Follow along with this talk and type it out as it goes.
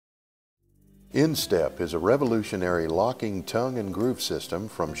Instep is a revolutionary locking tongue and groove system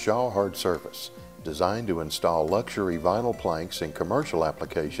from Shaw Hard Surface, designed to install luxury vinyl planks in commercial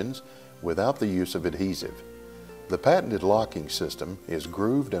applications without the use of adhesive. The patented locking system is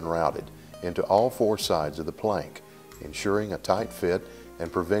grooved and routed into all four sides of the plank, ensuring a tight fit and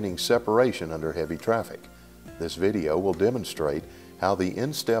preventing separation under heavy traffic. This video will demonstrate how the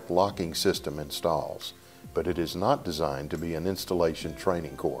Instep locking system installs, but it is not designed to be an installation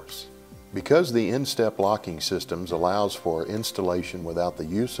training course. Because the Instep locking systems allows for installation without the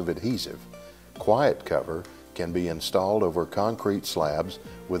use of adhesive, Quiet Cover can be installed over concrete slabs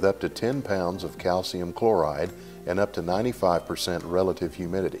with up to 10 pounds of calcium chloride and up to 95% relative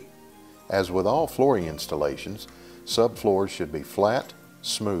humidity. As with all flooring installations, subfloors should be flat,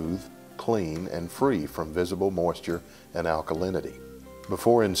 smooth, clean, and free from visible moisture and alkalinity.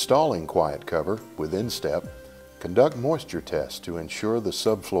 Before installing Quiet Cover with Instep, conduct moisture tests to ensure the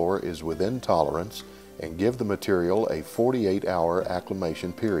subfloor is within tolerance and give the material a 48-hour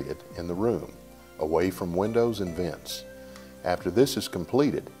acclimation period in the room, away from windows and vents. After this is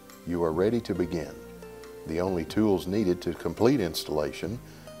completed, you are ready to begin. The only tools needed to complete installation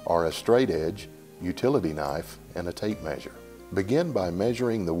are a straight edge, utility knife, and a tape measure. Begin by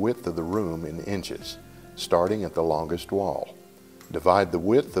measuring the width of the room in inches, starting at the longest wall. Divide the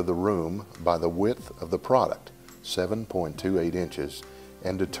width of the room by the width of the product, 7.28 inches,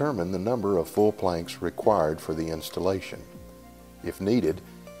 and determine the number of full planks required for the installation. If needed,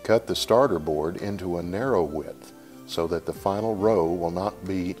 cut the starter board into a narrow width so that the final row will not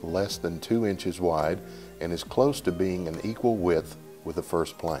be less than 2 inches wide and is close to being an equal width with the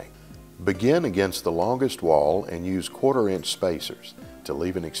first plank. Begin against the longest wall and use 1/4 inch spacers to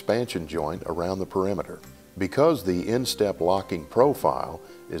leave an expansion joint around the perimeter. Because the Instep locking profile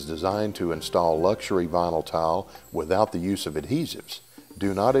is designed to install luxury vinyl tile without the use of adhesives,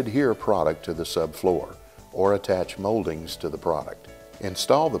 do not adhere product to the subfloor or attach moldings to the product.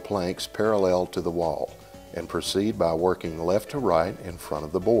 Install the planks parallel to the wall and proceed by working left to right in front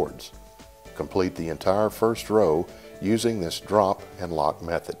of the boards. Complete the entire first row using this drop and lock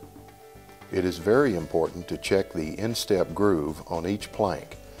method. It is very important to check the Instep groove on each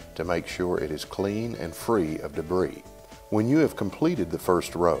plank to make sure it is clean and free of debris. When you have completed the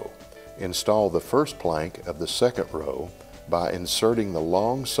first row, install the first plank of the second row by inserting the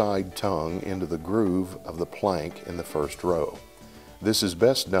long side tongue into the groove of the plank in the first row. This is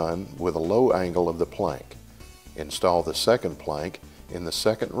best done with a low angle of the plank. Install the second plank in the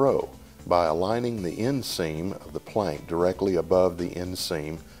second row by aligning the inseam of the plank directly above the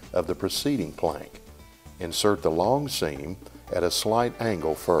inseam of the preceding plank. Insert the long seam at a slight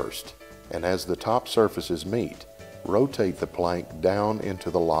angle first, and as the top surfaces meet, rotate the plank down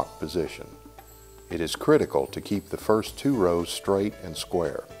into the lock position. It is critical to keep the first 2 rows straight and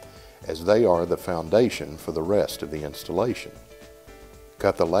square, as they are the foundation for the rest of the installation.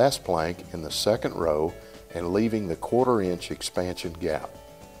 Cut the last plank in the second row and leaving the 1/4 inch expansion gap.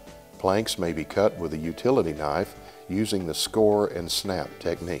 Planks may be cut with a utility knife using the score and snap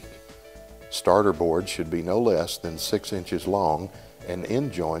technique. Starter boards should be no less than 6 inches long and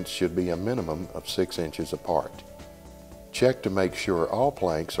end joints should be a minimum of 6 inches apart. Check to make sure all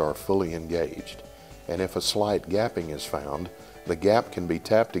planks are fully engaged, and if a slight gapping is found, the gap can be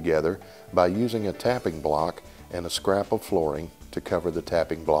tapped together by using a tapping block and a scrap of flooring to cover the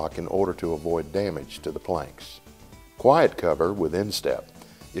tapping block in order to avoid damage to the planks. Quiet Cover with Instep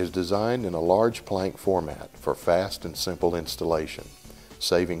is designed in a large plank format for fast and simple installation,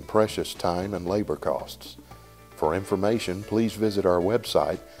 saving precious time and labor costs. For information, please visit our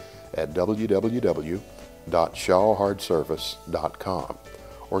website at www.shawhardsurface.com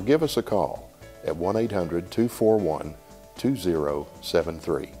or give us a call at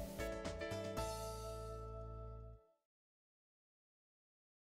 1-800-241-2073.